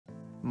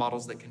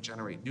models that can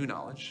generate new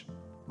knowledge,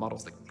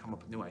 models that can come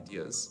up with new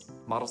ideas,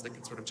 models that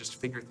can sort of just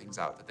figure things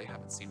out that they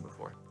haven't seen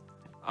before.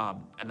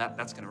 And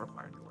that's going to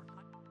require new work.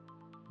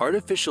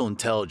 Artificial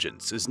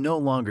intelligence is no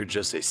longer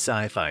just a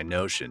sci-fi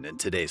notion in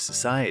today's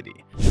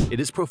society.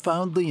 It is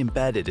profoundly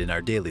embedded in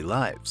our daily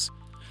lives.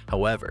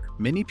 However,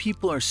 many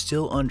people are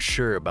still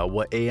unsure about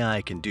what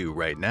AI can do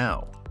right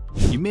now.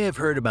 You may have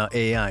heard about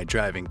AI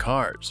driving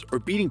cars or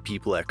beating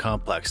people at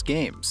complex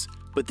games,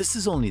 but this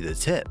is only the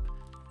tip.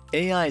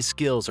 AI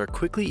skills are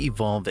quickly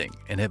evolving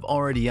and have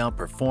already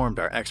outperformed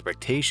our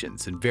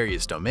expectations in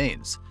various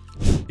domains.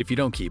 If you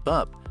don't keep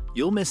up,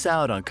 you'll miss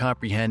out on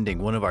comprehending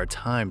one of our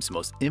time's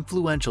most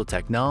influential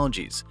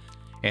technologies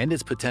and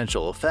its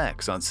potential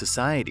effects on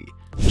society,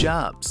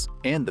 jobs,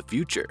 and the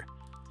future.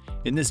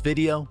 In this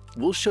video,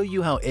 we'll show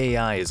you how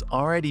AI is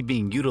already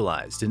being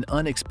utilized in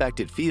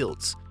unexpected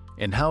fields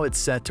and how it's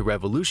set to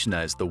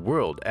revolutionize the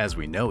world as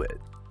we know it.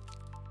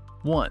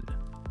 1.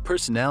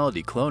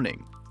 Personality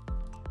cloning.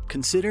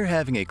 Consider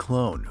having a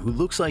clone who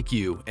looks like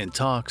you and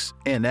talks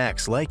and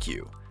acts like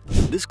you.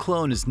 This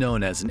clone is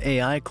known as an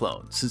AI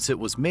clone since it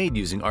was made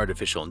using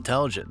artificial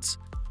intelligence.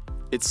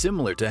 It's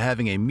similar to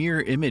having a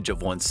mirror image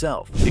of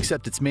oneself,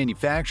 except it's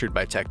manufactured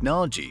by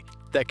technology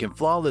that can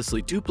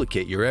flawlessly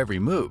duplicate your every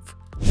move.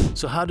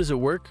 So how does it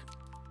work?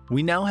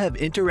 We now have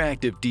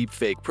interactive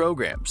deepfake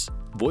programs,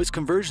 voice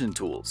conversion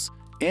tools,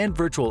 and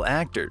virtual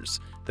actors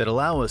that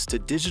allow us to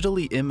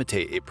digitally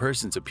imitate a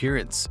person's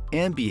appearance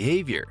and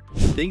behavior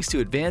thanks to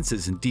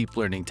advances in deep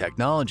learning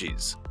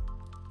technologies.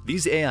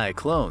 These AI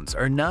clones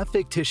are not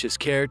fictitious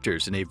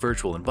characters in a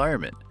virtual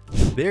environment.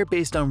 They're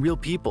based on real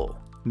people,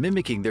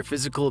 mimicking their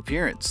physical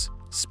appearance,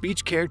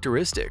 speech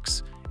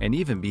characteristics, and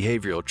even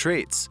behavioral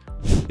traits.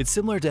 It's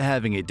similar to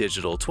having a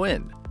digital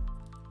twin.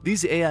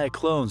 These AI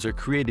clones are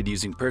created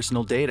using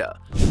personal data,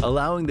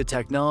 allowing the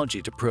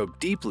technology to probe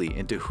deeply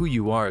into who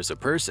you are as a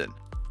person.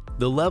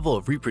 The level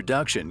of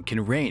reproduction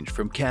can range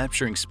from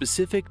capturing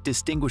specific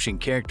distinguishing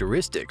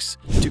characteristics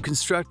to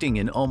constructing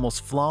an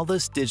almost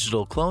flawless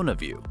digital clone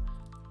of you.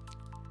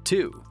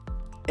 2.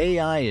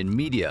 AI in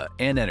media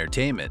and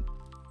entertainment.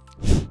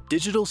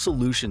 Digital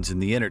solutions in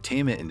the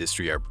entertainment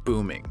industry are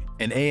booming,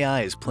 and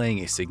AI is playing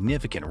a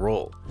significant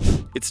role.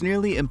 It's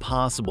nearly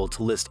impossible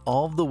to list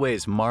all of the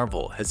ways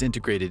Marvel has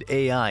integrated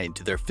AI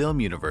into their film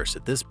universe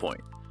at this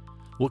point.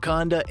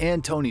 Wakanda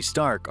and Tony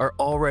Stark are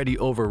already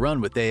overrun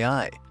with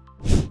AI.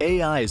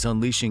 AI is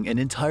unleashing an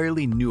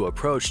entirely new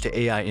approach to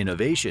AI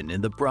innovation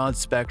in the broad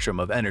spectrum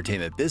of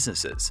entertainment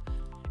businesses.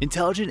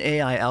 Intelligent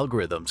AI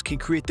algorithms can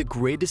create the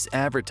greatest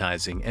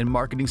advertising and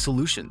marketing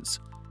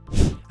solutions.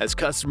 As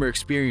customer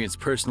experience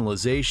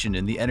personalization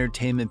in the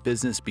entertainment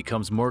business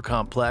becomes more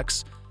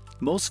complex,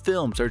 most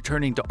films are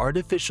turning to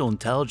artificial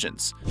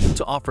intelligence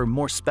to offer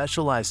more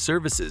specialized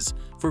services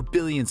for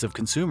billions of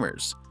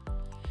consumers.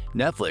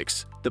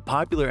 Netflix, the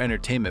popular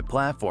entertainment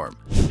platform,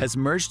 has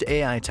merged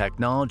AI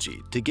technology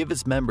to give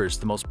its members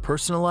the most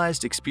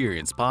personalized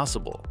experience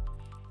possible.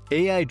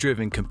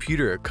 AI-driven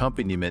computer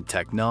accompaniment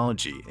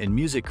technology in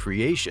music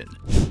creation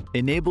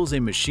enables a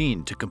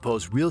machine to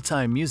compose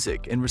real-time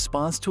music in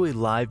response to a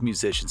live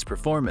musician's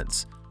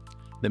performance.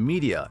 The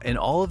media and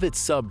all of its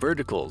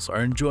sub-verticals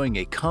are enjoying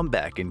a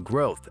comeback in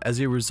growth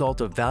as a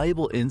result of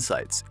valuable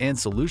insights and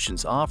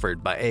solutions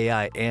offered by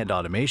AI and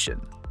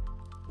automation.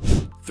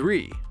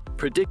 3.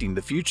 Predicting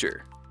the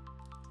future.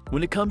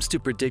 When it comes to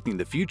predicting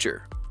the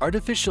future,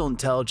 artificial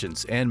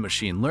intelligence and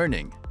machine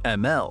learning,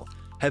 ML,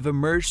 have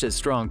emerged as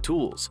strong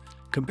tools,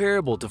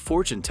 comparable to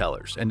fortune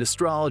tellers and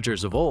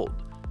astrologers of old.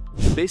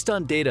 Based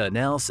on data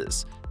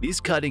analysis, these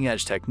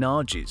cutting-edge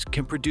technologies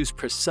can produce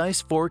precise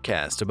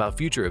forecasts about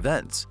future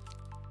events.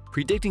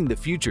 Predicting the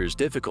future is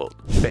difficult,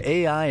 but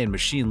AI and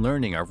machine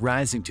learning are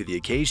rising to the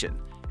occasion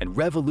and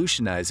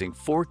revolutionizing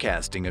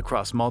forecasting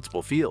across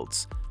multiple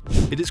fields.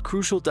 It is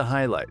crucial to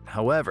highlight,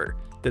 however,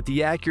 that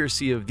the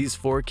accuracy of these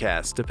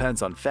forecasts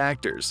depends on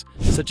factors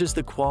such as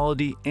the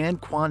quality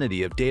and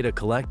quantity of data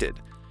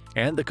collected,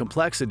 and the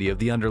complexity of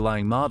the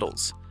underlying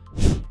models.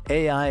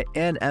 AI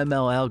and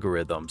ML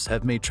algorithms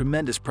have made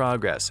tremendous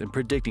progress in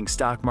predicting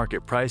stock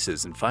market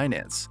prices and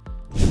finance.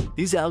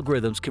 These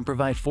algorithms can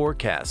provide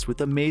forecasts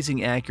with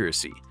amazing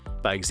accuracy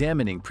by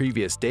examining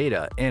previous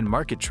data and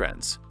market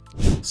trends.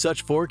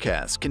 Such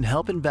forecasts can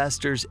help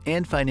investors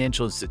and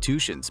financial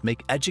institutions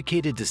make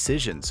educated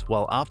decisions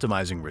while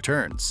optimizing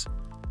returns.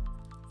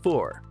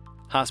 4.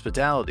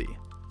 Hospitality.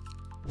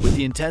 With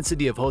the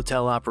intensity of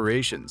hotel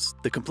operations,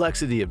 the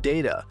complexity of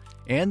data,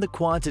 and the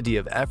quantity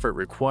of effort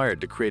required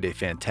to create a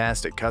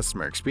fantastic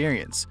customer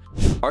experience,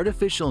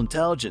 artificial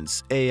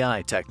intelligence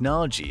AI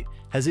technology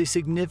has a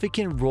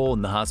significant role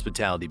in the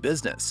hospitality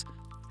business.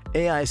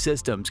 AI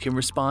systems can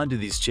respond to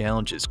these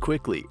challenges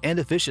quickly and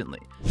efficiently,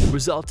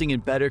 resulting in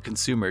better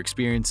consumer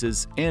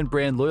experiences and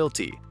brand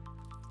loyalty.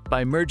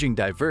 By merging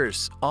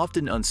diverse,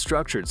 often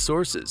unstructured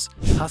sources,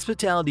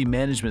 hospitality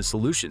management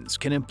solutions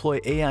can employ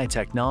AI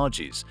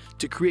technologies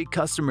to create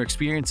customer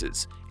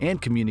experiences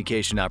and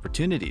communication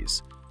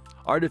opportunities.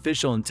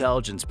 Artificial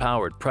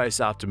intelligence-powered price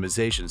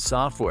optimization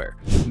software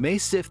may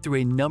sift through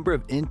a number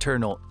of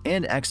internal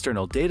and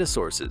external data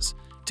sources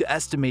to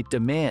estimate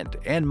demand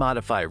and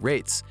modify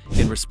rates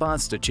in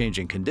response to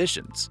changing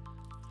conditions.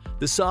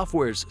 The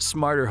software's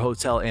smarter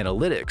hotel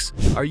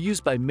analytics are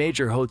used by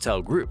major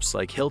hotel groups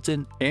like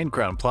Hilton and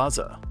Crowne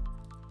Plaza.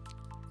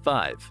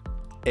 5.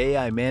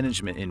 AI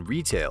management in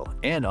retail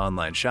and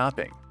online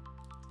shopping.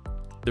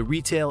 The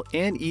retail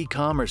and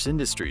e-commerce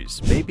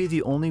industries may be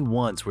the only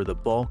ones where the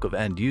bulk of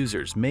end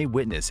users may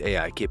witness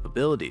AI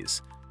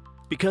capabilities.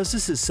 Because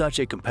this is such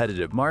a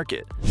competitive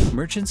market,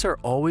 merchants are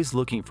always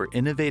looking for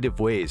innovative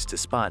ways to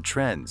spot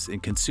trends in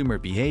consumer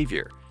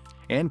behavior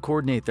and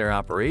coordinate their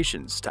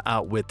operations to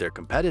outwit their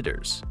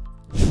competitors.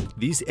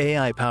 These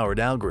AI-powered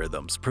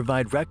algorithms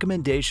provide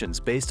recommendations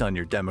based on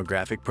your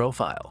demographic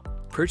profile,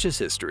 purchase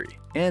history,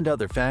 and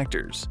other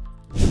factors.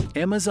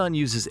 Amazon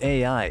uses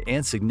AI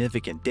and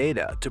significant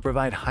data to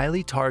provide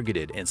highly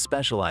targeted and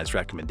specialized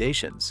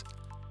recommendations.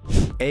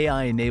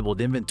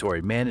 AI-enabled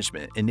inventory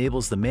management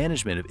enables the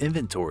management of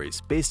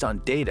inventories based on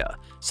data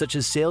such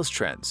as sales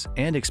trends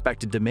and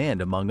expected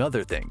demand, among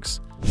other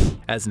things.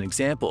 As an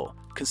example,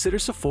 consider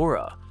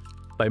Sephora.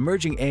 By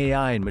merging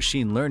AI and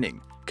machine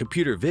learning,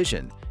 computer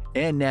vision,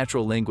 and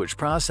natural language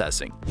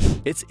processing,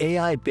 its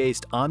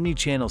AI-based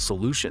omni-channel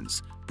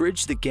solutions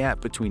bridge the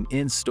gap between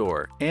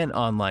in-store and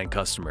online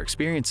customer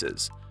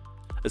experiences.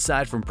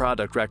 Aside from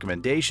product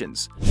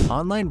recommendations,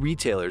 online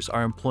retailers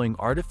are employing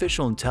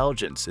artificial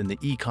intelligence in the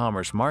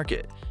e-commerce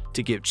market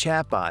to give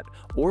chatbot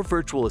or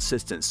virtual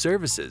assistant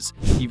services,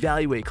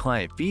 evaluate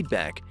client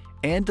feedback,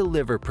 and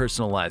deliver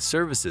personalized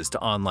services to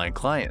online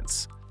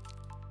clients.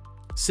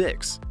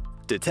 6.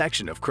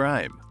 Detection of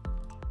crime.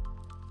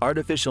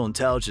 Artificial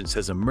intelligence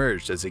has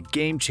emerged as a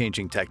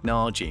game-changing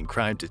technology in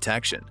crime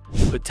detection,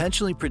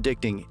 potentially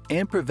predicting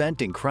and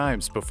preventing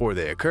crimes before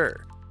they occur.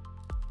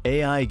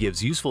 AI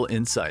gives useful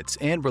insights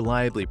and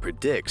reliably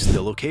predicts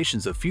the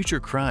locations of future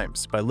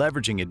crimes by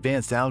leveraging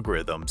advanced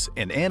algorithms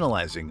and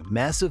analyzing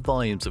massive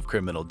volumes of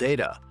criminal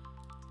data.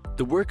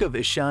 The work of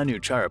Ishanu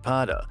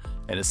Charapada,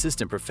 an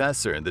assistant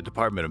professor in the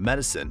Department of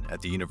Medicine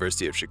at the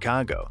University of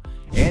Chicago,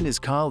 and his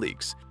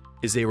colleagues,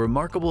 is a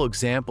remarkable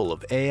example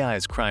of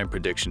AI's crime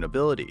prediction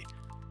ability.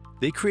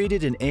 They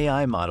created an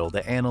AI model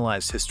that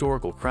analyzed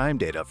historical crime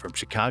data from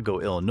Chicago,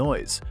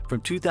 Illinois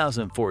from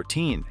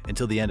 2014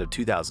 until the end of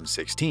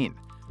 2016.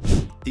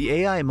 The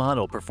AI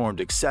model performed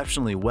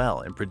exceptionally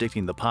well in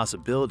predicting the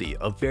possibility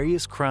of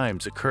various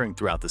crimes occurring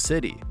throughout the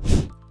city.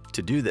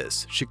 To do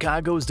this,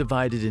 Chicago is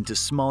divided into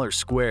smaller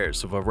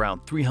squares of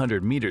around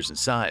 300 meters in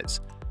size.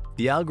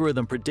 The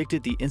algorithm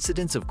predicted the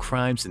incidence of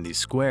crimes in these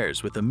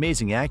squares with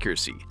amazing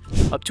accuracy,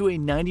 up to a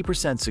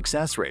 90%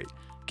 success rate,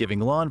 giving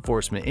law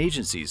enforcement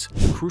agencies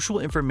crucial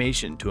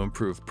information to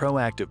improve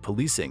proactive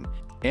policing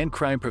and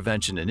crime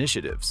prevention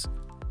initiatives.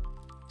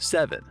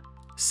 7.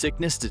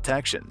 Sickness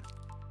detection.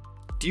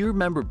 Do you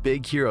remember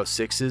Big Hero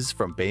 6s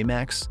from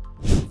Baymax?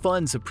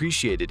 Fans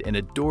appreciated and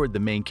adored the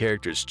main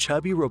character's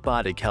chubby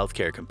robotic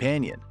healthcare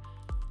companion.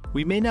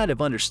 We may not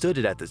have understood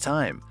it at the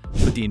time,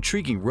 but the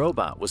intriguing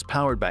robot was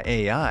powered by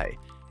AI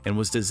and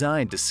was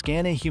designed to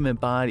scan a human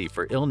body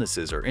for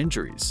illnesses or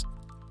injuries.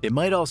 It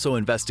might also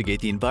investigate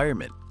the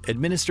environment,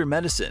 administer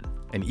medicine,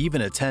 and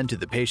even attend to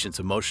the patient's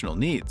emotional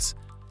needs.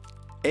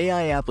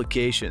 AI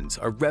applications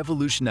are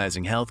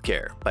revolutionizing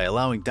healthcare by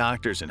allowing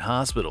doctors and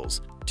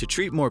hospitals to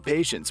treat more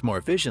patients more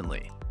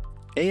efficiently.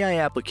 AI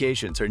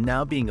applications are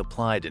now being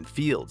applied in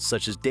fields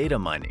such as data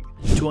mining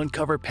to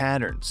uncover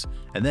patterns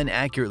and then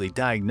accurately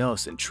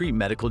diagnose and treat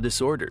medical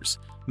disorders,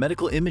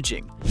 medical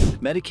imaging,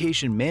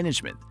 medication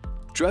management,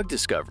 drug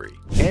discovery,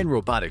 and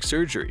robotic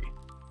surgery.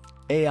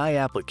 AI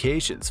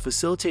applications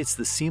facilitates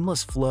the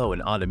seamless flow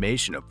and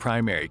automation of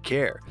primary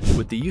care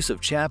with the use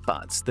of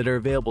chatbots that are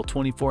available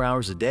 24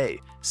 hours a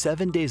day,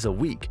 7 days a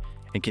week,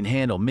 and can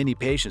handle many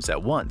patients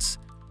at once.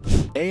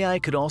 AI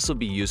could also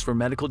be used for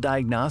medical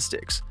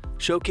diagnostics,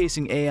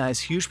 showcasing AI's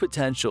huge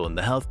potential in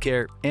the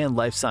healthcare and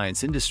life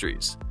science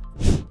industries.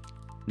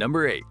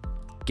 Number 8.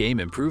 Game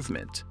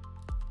improvement.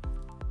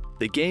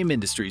 The game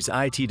industry's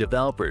IT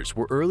developers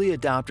were early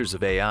adopters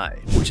of AI,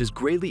 which has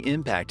greatly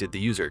impacted the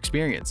user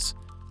experience.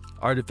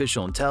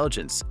 Artificial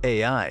intelligence,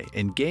 AI,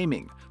 in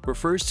gaming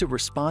refers to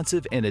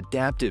responsive and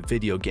adaptive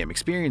video game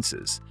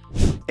experiences.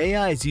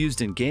 AI is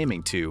used in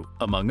gaming to,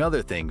 among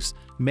other things,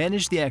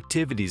 manage the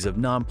activities of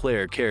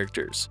non-player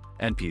characters,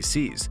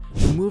 NPCs,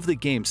 who move the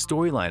game's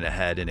storyline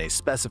ahead in a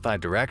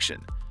specified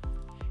direction.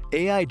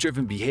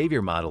 AI-driven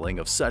behavior modeling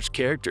of such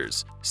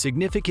characters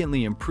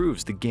significantly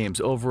improves the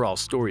game's overall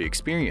story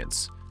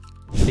experience.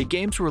 A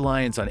game's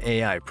reliance on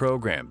AI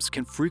programs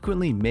can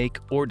frequently make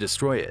or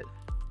destroy it.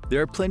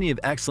 There are plenty of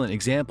excellent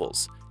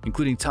examples,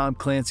 including Tom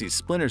Clancy's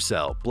Splinter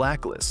Cell: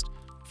 Blacklist,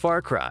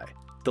 Far Cry,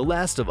 The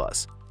Last of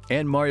Us,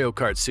 and Mario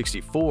Kart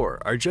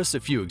 64 are just a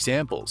few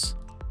examples.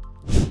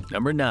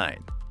 Number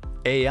 9.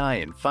 AI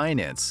in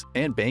finance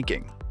and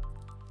banking.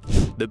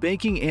 The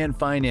banking and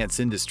finance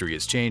industry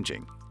is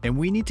changing, and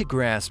we need to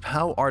grasp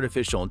how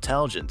artificial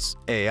intelligence,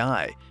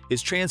 AI,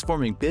 is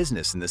transforming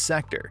business in the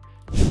sector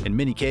In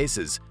many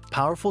cases,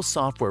 powerful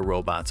software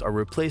robots are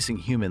replacing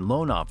human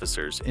loan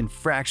officers in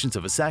fractions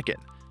of a second.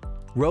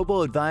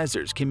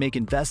 Robo-advisors can make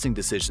investing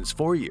decisions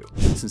for you,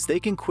 since they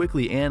can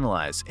quickly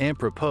analyze and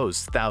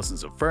propose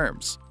thousands of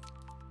firms.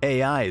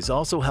 AI is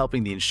also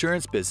helping the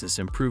insurance business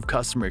improve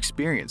customer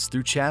experience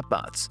through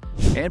chatbots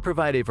and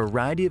provide a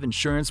variety of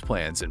insurance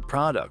plans and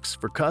products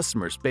for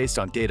customers based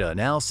on data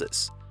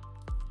analysis.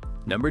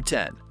 Number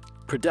 10.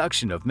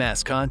 Production of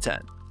mass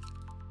content.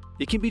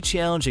 It can be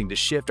challenging to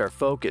shift our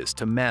focus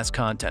to mass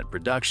content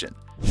production.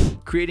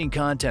 Creating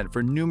content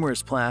for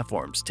numerous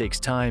platforms takes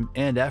time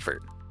and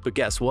effort, but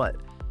guess what?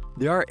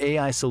 There are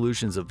AI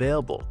solutions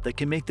available that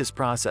can make this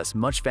process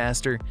much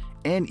faster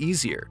and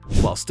easier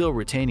while still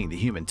retaining the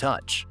human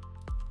touch.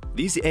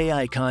 These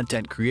AI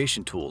content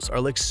creation tools are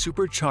like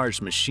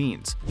supercharged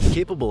machines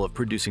capable of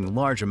producing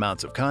large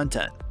amounts of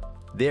content.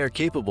 They are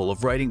capable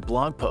of writing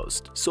blog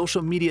posts,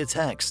 social media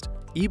text,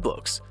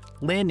 ebooks,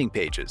 landing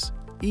pages,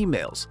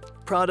 emails,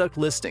 product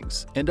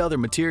listings, and other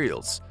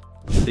materials.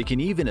 They can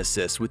even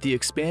assist with the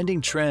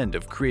expanding trend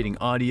of creating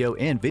audio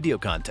and video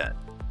content.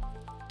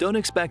 Don't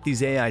expect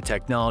these AI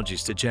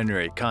technologies to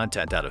generate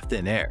content out of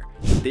thin air.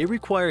 They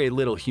require a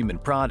little human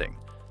prodding.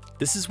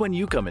 This is when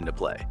you come into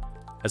play.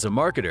 As a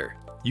marketer,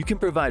 you can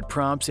provide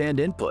prompts and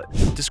input,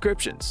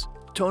 descriptions,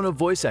 tone of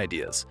voice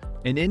ideas,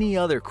 and any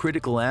other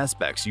critical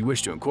aspects you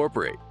wish to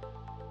incorporate.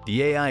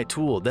 The AI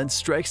tool then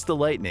strikes the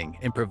lightning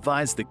and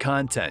provides the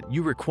content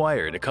you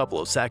require in a couple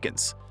of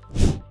seconds.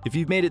 If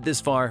you've made it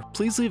this far,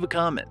 please leave a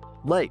comment,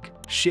 like,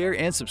 share,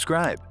 and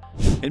subscribe.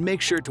 And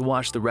make sure to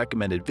watch the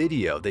recommended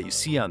video that you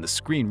see on the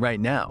screen right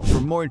now for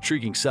more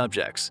intriguing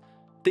subjects.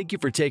 Thank you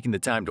for taking the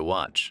time to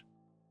watch.